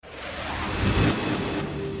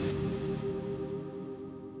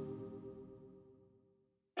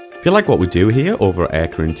If you like what we do here over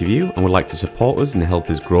at Aircrew Interview and would like to support us and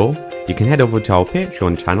help us grow, you can head over to our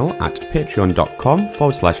Patreon channel at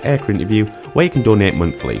patreon.com/Aircrew Interview, where you can donate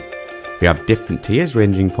monthly. We have different tiers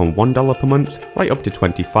ranging from $1 per month right up to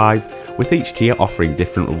 $25, with each tier offering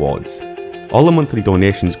different rewards. All the monthly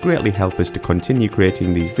donations greatly help us to continue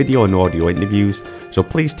creating these video and audio interviews, so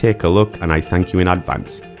please take a look and I thank you in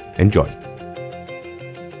advance. Enjoy.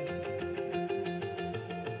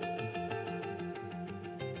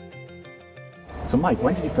 So Mike,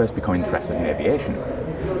 when did you first become interested in aviation?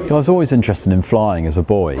 I was always interested in flying as a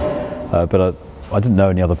boy, but I didn't know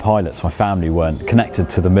any other pilots. My family weren't connected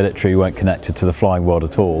to the military, weren't connected to the flying world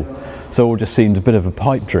at all. So it all just seemed a bit of a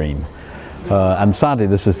pipe dream. And sadly,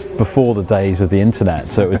 this was before the days of the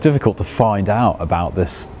internet, so it was difficult to find out about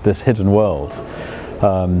this hidden world.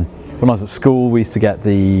 When I was at school, we used to get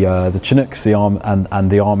the Chinooks, and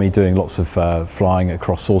the Army doing lots of flying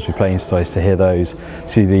across Salisbury Plains, so I used to hear those,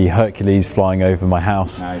 see the Hercules flying over my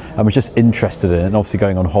house. Nice. And was just interested in it, and obviously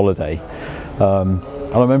going on holiday. And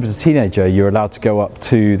I remember as a teenager, you were allowed to go up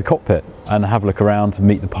to the cockpit and have a look around and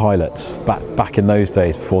meet the pilots, back in those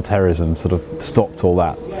days before terrorism sort of stopped all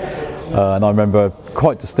that. And I remember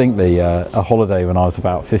quite distinctly a holiday when I was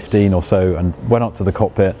about 15 or so, and went up to the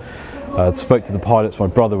cockpit, spoke to the pilots. My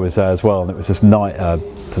brother was there as well, and it was this night,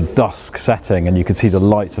 sort of dusk setting, and you could see the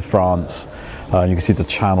lights of France, and you could see the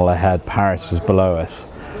channel ahead. Paris was below us,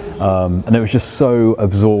 and it was just so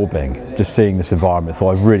absorbing, just seeing this environment. So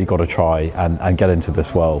I've really got to try and get into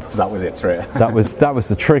this world. So that was it, right? that was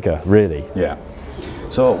the trigger, really. Yeah.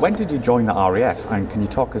 So when did you join the RAF, and can you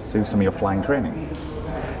talk us through some of your flying training?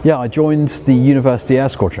 Yeah, I joined the University Air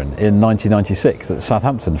Squadron in 1996 at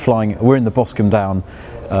Southampton, flying. We're in the Boscombe Down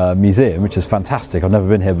Museum, which is fantastic. I've never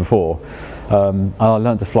been here before. And I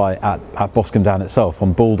learned to fly at Boscombe Down itself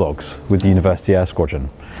on Bulldogs with the University Air Squadron.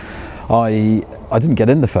 I didn't get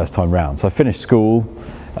in the first time round, so I finished school,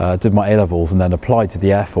 did my A-levels, and then applied to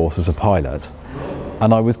the Air Force as a pilot.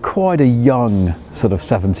 And I was quite a young sort of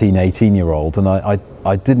 17, 18-year-old, and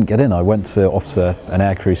I didn't get in. I went to Officer and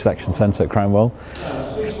Aircrew Selection Centre at Cranwell,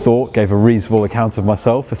 gave a reasonable account of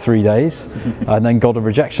myself for 3 days, and then got a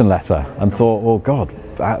rejection letter and thought, well, God,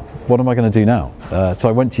 what am I going to do now? So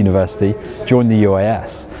I went to university, joined the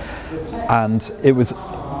UAS, and it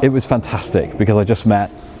was fantastic because I just met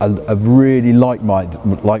a really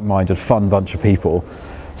like-minded, fun bunch of people,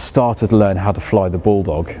 started to learn how to fly the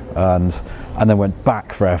Bulldog, and then went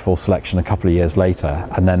back for Air Force selection a couple of years later,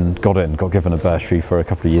 and then got given a bursary for a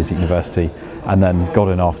couple of years at university, and then got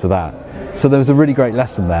in after that. So there was a really great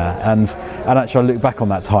lesson there, and actually I look back on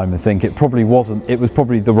that time and think it was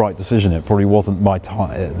probably the right decision. It probably wasn't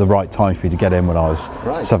the right time for me to get in when I was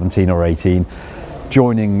 17 or 18.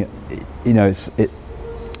 Joining,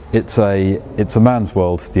 it's a man's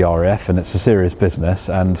world, the RAF, and it's a serious business,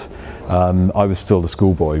 and I was still a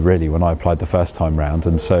schoolboy really when I applied the first time round,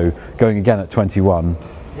 and so going again at 21,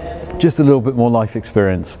 just a little bit more life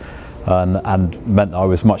experience, and meant I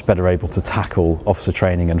was much better able to tackle officer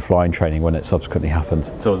training and flying training when it subsequently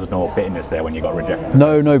happened. So was there no bitterness there when you got rejected?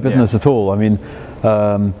 No bitterness at all. I mean,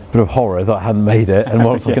 bit of horror that I hadn't made it, and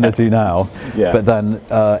what was I going to do now? Yeah. But then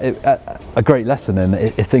a great lesson in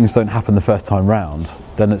if things don't happen the first time round,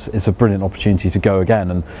 then it's a brilliant opportunity to go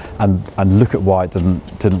again and look at why it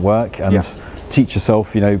didn't work, and teach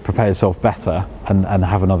yourself, prepare yourself better, and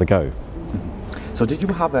have another go. So did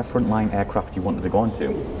you have a frontline aircraft you wanted to go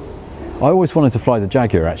into? I always wanted to fly the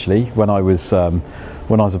Jaguar actually. When I was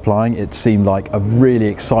applying, it seemed like a really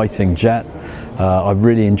exciting jet. I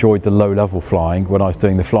really enjoyed the low-level flying when I was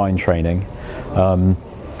doing the flying training,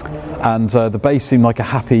 and the base seemed like a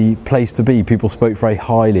happy place to be. People spoke very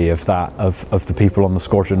highly of that, of the people on the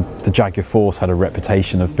squadron. The Jaguar Force had a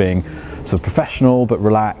reputation of being sort of professional but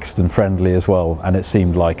relaxed and friendly as well, and it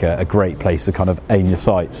seemed like a great place to kind of aim your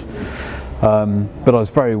sights. But I was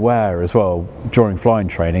very aware as well during flying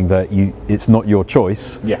training that it's not your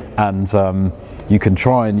choice, and you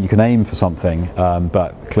can aim for something,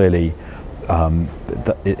 but clearly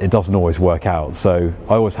it doesn't always work out. So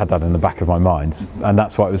I always had that in the back of my mind, and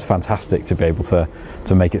that's why it was fantastic to be able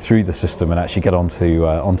to make it through the system and actually get onto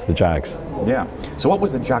the Jags. Yeah. So what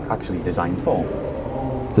was the Jag actually designed for?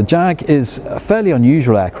 The Jag is a fairly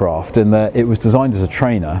unusual aircraft in that it was designed as a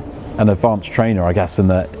trainer, an advanced trainer, I guess, in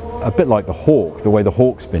that a bit like the Hawk, the way the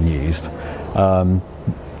Hawk's been used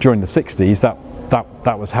during the 60s.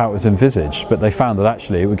 That was how it was envisaged, but they found that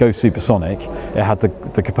actually it would go supersonic. It had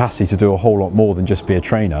the capacity to do a whole lot more than just be a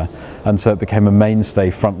trainer, and so it became a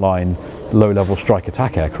mainstay frontline low-level strike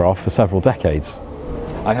attack aircraft for several decades.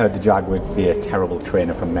 I heard the Jag would be a terrible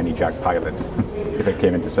trainer for many Jag pilots if it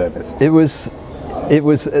came into service. It was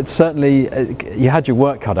It's certainly, you had your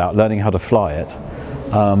work cut out learning how to fly it.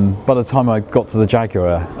 By the time I got to the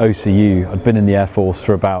Jaguar OCU, I'd been in the Air Force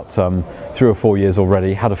for about 3 or 4 years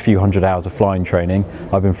already, had a few hundred hours of flying training.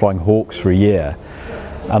 I've been flying Hawks for a year.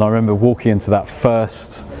 And I remember walking into the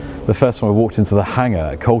first time I walked into the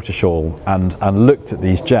hangar at Coltishall and looked at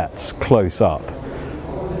these jets close up.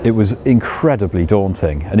 It was incredibly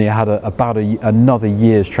daunting, and it had about another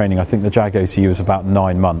year's training. I think the Jag OCU was about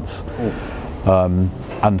 9 months.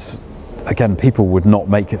 And again, people would not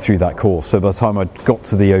make it through that course. So by the time I got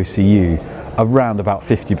to the OCU, around about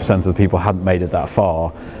 50% of the people hadn't made it that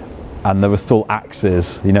far. And there were still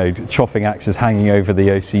axes, chopping axes hanging over the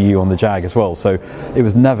OCU on the Jag as well. So it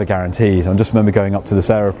was never guaranteed. I just remember going up to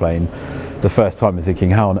this aeroplane the first time and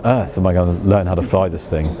thinking, how on earth am I going to learn how to fly this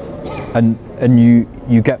thing? And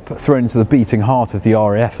you get thrown into the beating heart of the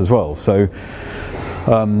RAF as well. So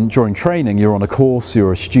during training, you're on a course,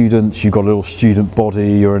 you're a student, you've got a little student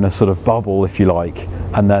body, you're in a sort of bubble, if you like.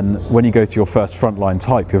 And then when you go to your first frontline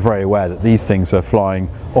type, you're very aware that these things are flying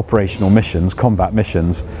operational missions, combat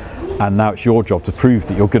missions, and now it's your job to prove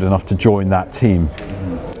that you're good enough to join that team.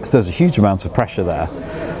 So there's a huge amount of pressure there.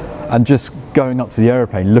 And just going up to the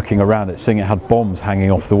aeroplane, looking around it, seeing it had bombs hanging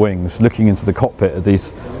off the wings, looking into the cockpit at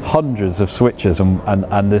these hundreds of switches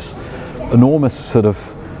and this enormous sort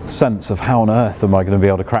of sense of how on earth am I going to be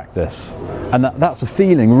able to crack this? And that's a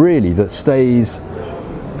feeling really that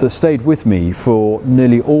stayed with me for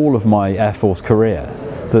nearly all of my Air Force career.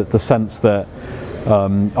 The sense that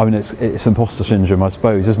it's imposter syndrome, I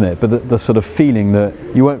suppose, isn't it? But the sort of feeling that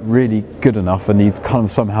you weren't really good enough and you'd kind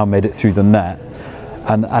of somehow made it through the net.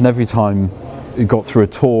 And every time you got through a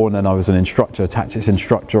tour, and then I was an instructor, a tactics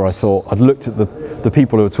instructor, I thought, I'd looked at the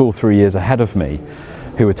people who were 2 or 3 years ahead of me,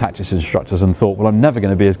 who were tactics instructors, and thought, well, I'm never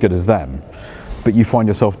going to be as good as them. But you find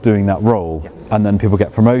yourself doing that role, and then people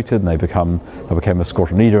get promoted, and I became a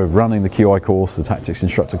squadron leader, running the QI course, the tactics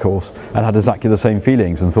instructor course, and had exactly the same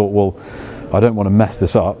feelings, and thought, well, I don't want to mess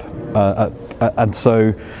this up. And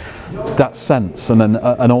so that sense, and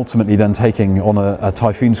ultimately then taking on a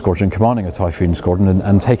Typhoon squadron, commanding a Typhoon squadron,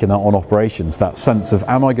 and taking that on operations, that sense of,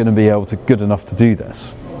 am I going to be good enough to do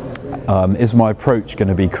this? Is my approach going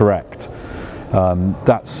to be correct?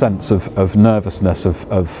 That sense of nervousness,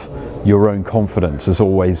 of your own confidence was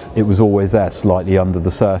always there, slightly under the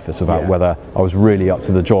surface, about whether I was really up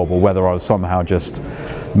to the job or whether I was somehow just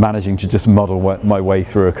managing to just muddle my way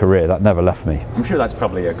through a career. That never left me. I'm sure that's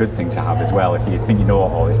probably a good thing to have as well. If you think you know it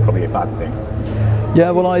all, it's probably a bad thing.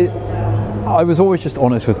 Yeah, well, I was always just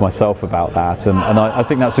honest with myself about that, and I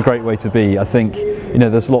think that's a great way to be. I think,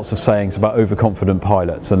 there's lots of sayings about overconfident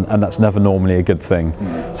pilots, and that's never normally a good thing.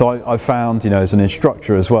 So I found, as an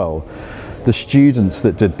instructor as well, the students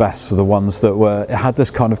that did best were the ones that had this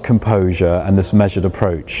kind of composure and this measured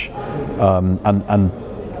approach, and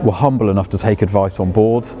were humble enough to take advice on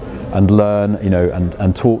board and learn,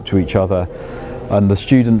 and talk to each other. And the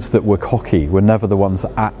students that were cocky were never the ones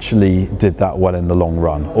that actually did that well in the long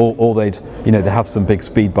run. Or they'd have some big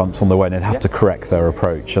speed bumps on the way and they'd have to correct their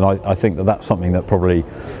approach. And I think that's something that probably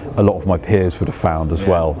a lot of my peers would have found as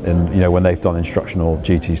well in, when they've done instructional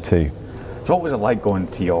duties too. So what was it like going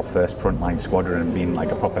to your first frontline squadron and being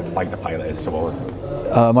like a proper fighter pilot, I suppose?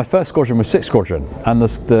 My first squadron was 6th Squadron, and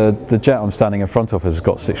the jet I'm standing in front of has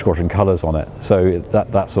got 6th Squadron colours on it, so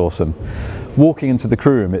that's awesome. Walking into the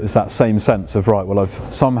crew room, it was that same sense of, right, well, I've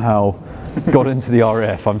somehow got into the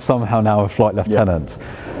RAF, I'm somehow now a flight lieutenant.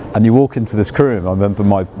 And you walk into this crew room. I remember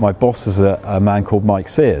my boss is a man called Mike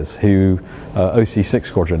Sears, who OC 6th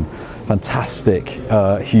Squadron, fantastic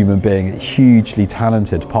human being, hugely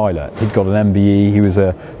talented pilot. He'd got an MBE, he was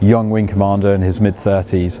a young wing commander in his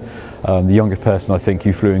mid-30s, the youngest person I think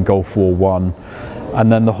who flew in Gulf War 1.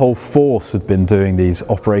 And then the whole force had been doing these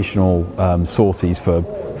operational sorties for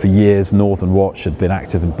years. Northern Watch had been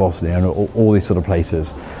active in Bosnia and all these sort of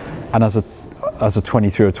places. And as a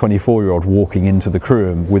 23 or 24-year-old walking into the crew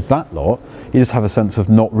room with that lot, you just have a sense of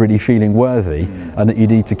not really feeling worthy, and that you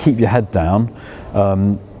need to keep your head down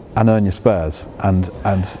and earn your spares, and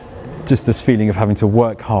just this feeling of having to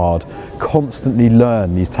work hard, constantly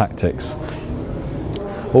learn these tactics.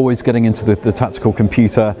 Always getting into the tactical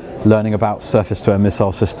computer, learning about surface-to-air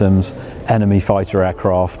missile systems, enemy fighter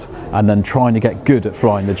aircraft, and then trying to get good at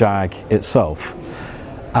flying the Jag itself.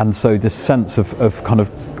 And so this sense of kind of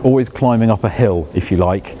always climbing up a hill, if you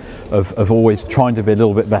like, of always trying to be a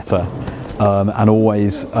little bit better, and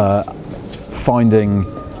always finding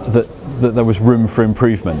that there was room for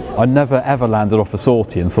improvement. I never ever landed off a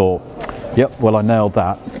sortie and thought, yep, well, I nailed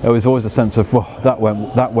that. There was always a sense of, well, that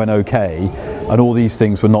went okay, and all these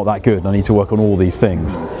things were not that good, and I need to work on all these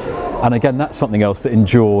things. And again, that's something else that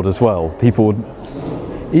endured as well. People would,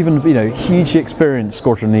 even hugely experienced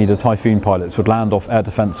squadron leader Typhoon pilots would land off air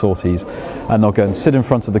defence sorties, and they'll go and sit in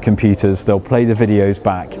front of the computers, they'll play the videos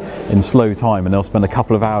back in slow time, and they'll spend a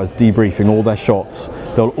couple of hours debriefing all their shots.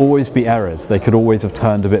 There'll always be errors. They could always have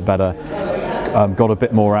turned a bit better, got a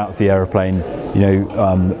bit more out of the aeroplane,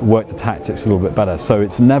 worked the tactics a little bit better. So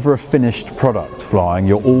it's never a finished product flying.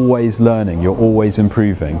 You're always learning, you're always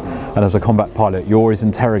improving, and as a combat pilot you're always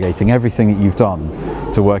interrogating everything that you've done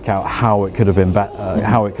to work out how it could have been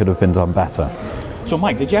done better. So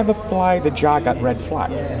Mike, did you ever fly the Jag at Red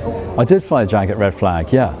Flag? I did fly a Jag at Red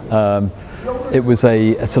Flag, yeah. It was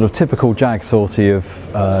a sort of typical Jag sortie of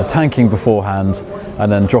tanking beforehand and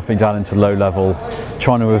then dropping down into low level,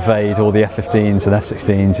 trying to evade all the F-15s and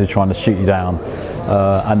F-16s who are trying to shoot you down,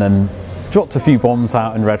 and then dropped a few bombs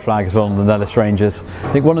out in Red Flag as well on the Nellis Ranges.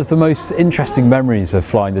 I think one of the most interesting memories of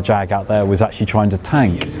flying the Jag out there was actually trying to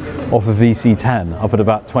tank off a VC-10 up at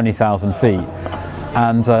about 20,000 feet,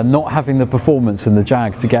 and not having the performance in the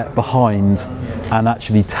Jag to get behind and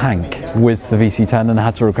actually tank with the VC-10, and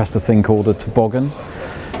had to request a thing called a toboggan.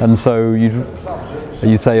 And so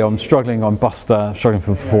you'd say, I'm struggling on Buster, struggling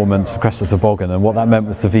for performance, request a toboggan, and what that meant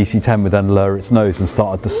was the VC-10 would then lower its nose and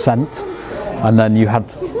start a descent, and then you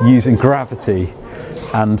had, using gravity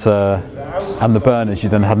and the burners, you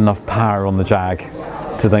then had enough power on the Jag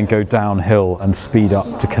to then go downhill and speed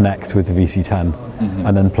up to connect with the VC-10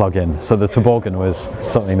 and then plug in. So the toboggan was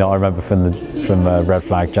something that I remember from Red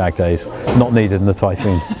Flag Jag days, not needed in the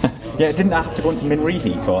Typhoon. Yeah, it didn't have to go into min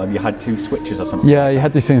reheat, or you had two switches or something? Yeah, you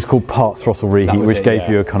had these things called part throttle reheat, which gave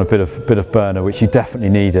you a kind of bit of burner, which you definitely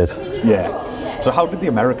needed. Yeah. So how did the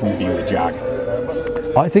Americans view the Jag?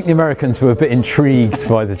 I think the Americans were a bit intrigued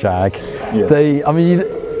by the Jag. Yeah.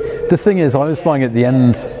 The thing is, I was flying at the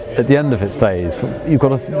end of its days. You've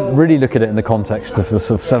got to really look at it in the context of the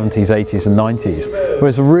sort of 70s, 80s and 90s, where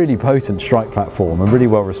it's a really potent strike platform and really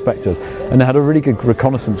well respected, and it had a really good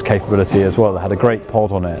reconnaissance capability as well. It had a great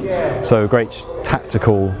pod on it, so a great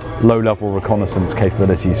tactical low-level reconnaissance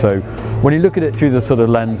capability. So when you look at it through the sort of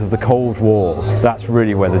lens of the Cold War, that's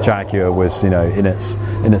really where the Jaguar was, in its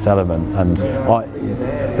element. And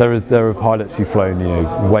there are pilots who've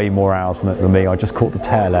flown way more hours than me. I just caught the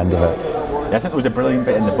tail end of it. I think there was a brilliant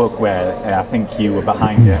bit in the book where I think you were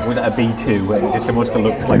behind it. Was it a B2? And it just must have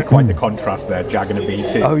looked like quite the contrast there, Jag and a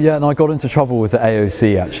B2. Oh yeah, and I got into trouble with the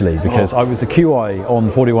AOC actually, because I was a QI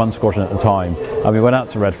on 41 Squadron at the time, and we went out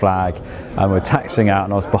to Red Flag and we were taxiing out,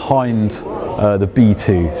 and I was behind the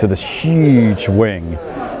B2, so this huge wing,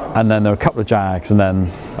 and then there were a couple of Jags, and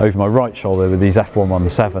then over my right shoulder were these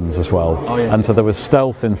F117s as well. Oh, yes. And so there was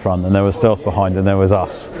stealth in front and there was stealth behind and there was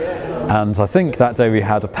us. And I think that day we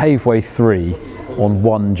had a Paveway 3 on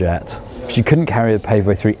one jet, because you couldn't carry a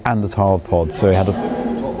Paveway 3 and a tiled pod, so I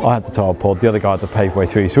had the tiled pod, the other guy had the Paveway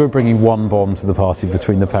 3, so we were bringing one bomb to the party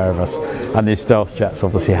between the pair of us, and these stealth jets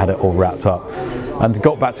obviously had it all wrapped up. And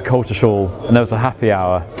got back to Coltishall, and there was a happy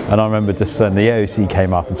hour, and I remember just then the AOC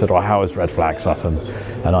came up and said, how is Red Flag, Sutton?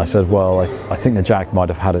 And I said, well, I think the Jag might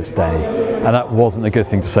have had its day. And that wasn't a good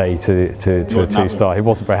thing to say to a two-star. He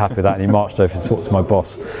wasn't very happy with that, and he marched over to talk to my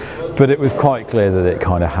boss. But it was quite clear that it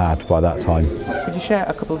kind of had by that time. Could you share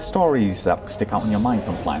a couple of stories that stick out in your mind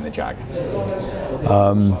from flying the Jag?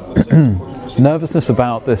 Nervousness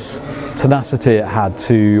about this tenacity it had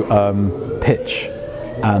to pitch,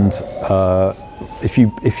 and if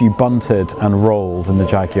you bunted and rolled in the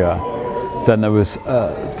Jaguar, then there was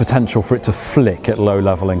potential for it to flick at low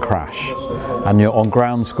level and crash. And on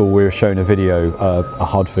ground school we were shown a video, a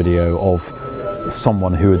HUD video of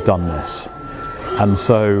someone who had done this. And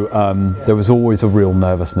so there was always a real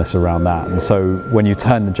nervousness around that. And so when you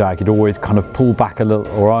turn the Jag, you'd always kind of pull back a little,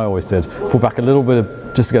 or I always did, pull back a little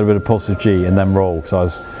bit just to get a bit of positive G and then roll, because I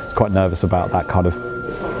was quite nervous about that kind of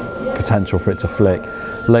potential for it to flick.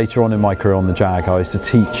 Later on in my career on the Jag, I used to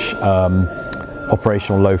teach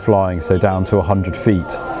operational low flying, so down to 100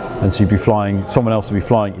 feet. And so you'd be flying, someone else would be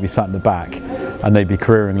flying, you'd be sat in the back, and they'd be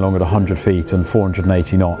careering along at 100 feet and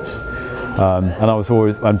 480 knots. And I was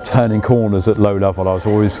always, turning corners at low level, I was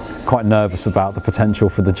always quite nervous about the potential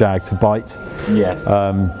for the Jag to bite. Yes.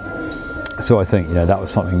 So I think that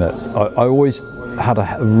was something that I always had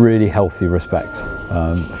a really healthy respect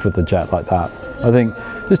for the jet like that. I think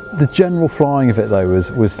just the general flying of it though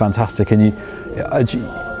was fantastic, and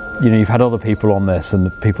you've had other people on this,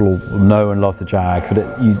 and people know and love the Jag,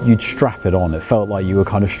 but you'd strap it on. It felt like you were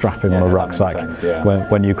kind of strapping on a rucksack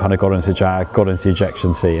when you kind of got into Jag, got into the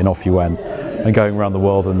ejection seat, and off you went, and going around the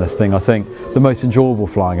world in this thing. I think the most enjoyable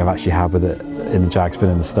flying I've actually had with it in the Jag's been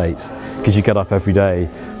in the States, because you get up every day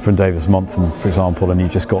from Davis Monthan, for example, and you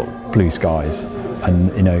just got blue skies.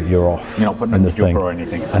 and you're off. You're not putting in the jumper or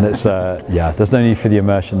anything. And it's there's no need for the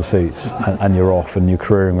immersion suits, and you're off and you're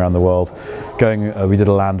careering around the world. We did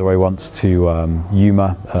a land away once to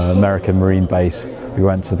Yuma, American Marine Base. We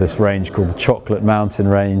went to this range called the Chocolate Mountain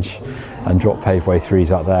Range and dropped Paveway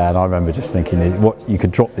 3s out there, and I remember just thinking what you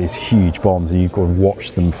could drop these huge bombs and you'd go and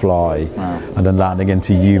watch them fly. Wow. And then landing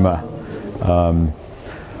into Yuma.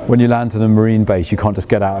 When you land in a marine base, you can't just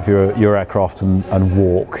get out of your aircraft and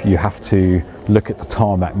walk. You have to look at the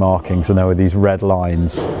tarmac markings, and there were these red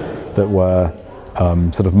lines that were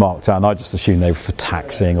sort of marked out, and I just assumed they were for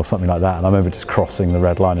taxiing or something like that. And I remember just crossing the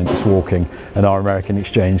red line and just walking, and our American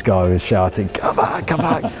exchange guy was shouting, "Come back, come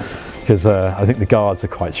back!" Because I think the guards are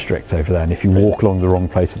quite strict over there, and if you walk along the wrong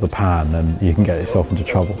place of the pan, then you can get yourself into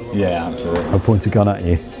trouble. Yeah, absolutely. I'll point a gun at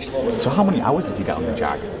you. So how many hours did you get on the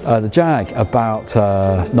Jag? The Jag, about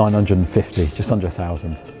 950, just under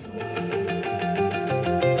 1,000.